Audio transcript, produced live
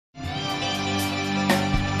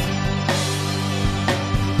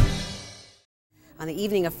On the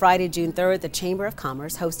evening of Friday, June 3rd, the Chamber of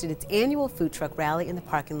Commerce hosted its annual food truck rally in the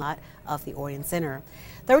parking lot of the Orion Center.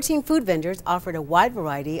 13 food vendors offered a wide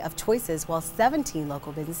variety of choices, while 17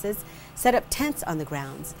 local businesses set up tents on the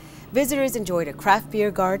grounds. Visitors enjoyed a craft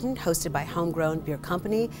beer garden hosted by Homegrown Beer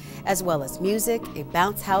Company, as well as music, a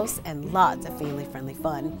bounce house, and lots of family-friendly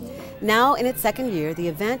fun. Now, in its second year, the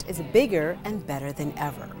event is bigger and better than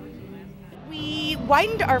ever. We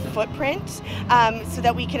widened our footprint so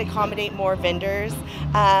that we can accommodate more vendors.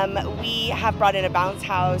 We have brought in a bounce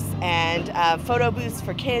house and photo booths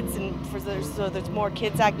for kids, and so there's more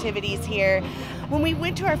kids activities here. When we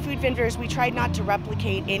went to our food vendors, we tried not to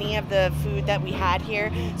replicate any of the food that we had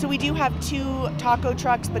here. So we do have 2 taco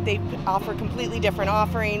trucks, but they offer completely different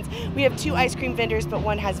offerings. We have 2 ice cream vendors, but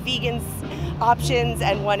one has vegans options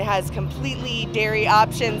and one has completely dairy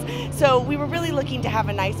options. So we were really looking to have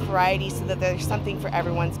a nice variety so that there's something for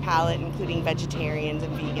everyone's palate, including vegetarians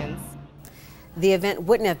and vegans. The event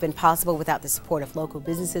wouldn't have been possible without the support of local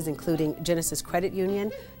businesses, including Genesis Credit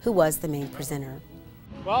Union, who was the main presenter.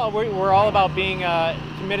 Well, we're all about being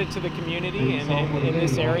committed to the community in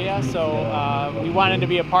this area, so we wanted to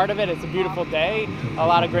be a part of it. It's a beautiful day, a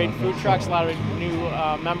lot of great food trucks, a lot of new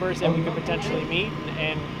members that we could potentially meet,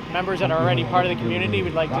 and members that are already part of the community.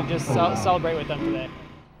 We'd like to just celebrate with them today.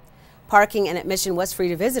 Parking and admission was free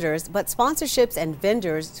to visitors, but sponsorships and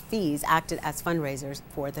vendors' fees acted as fundraisers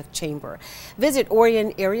for the chamber. Visit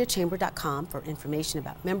OrionAreaChamber.com for information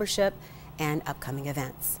about membership and upcoming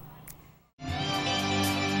events.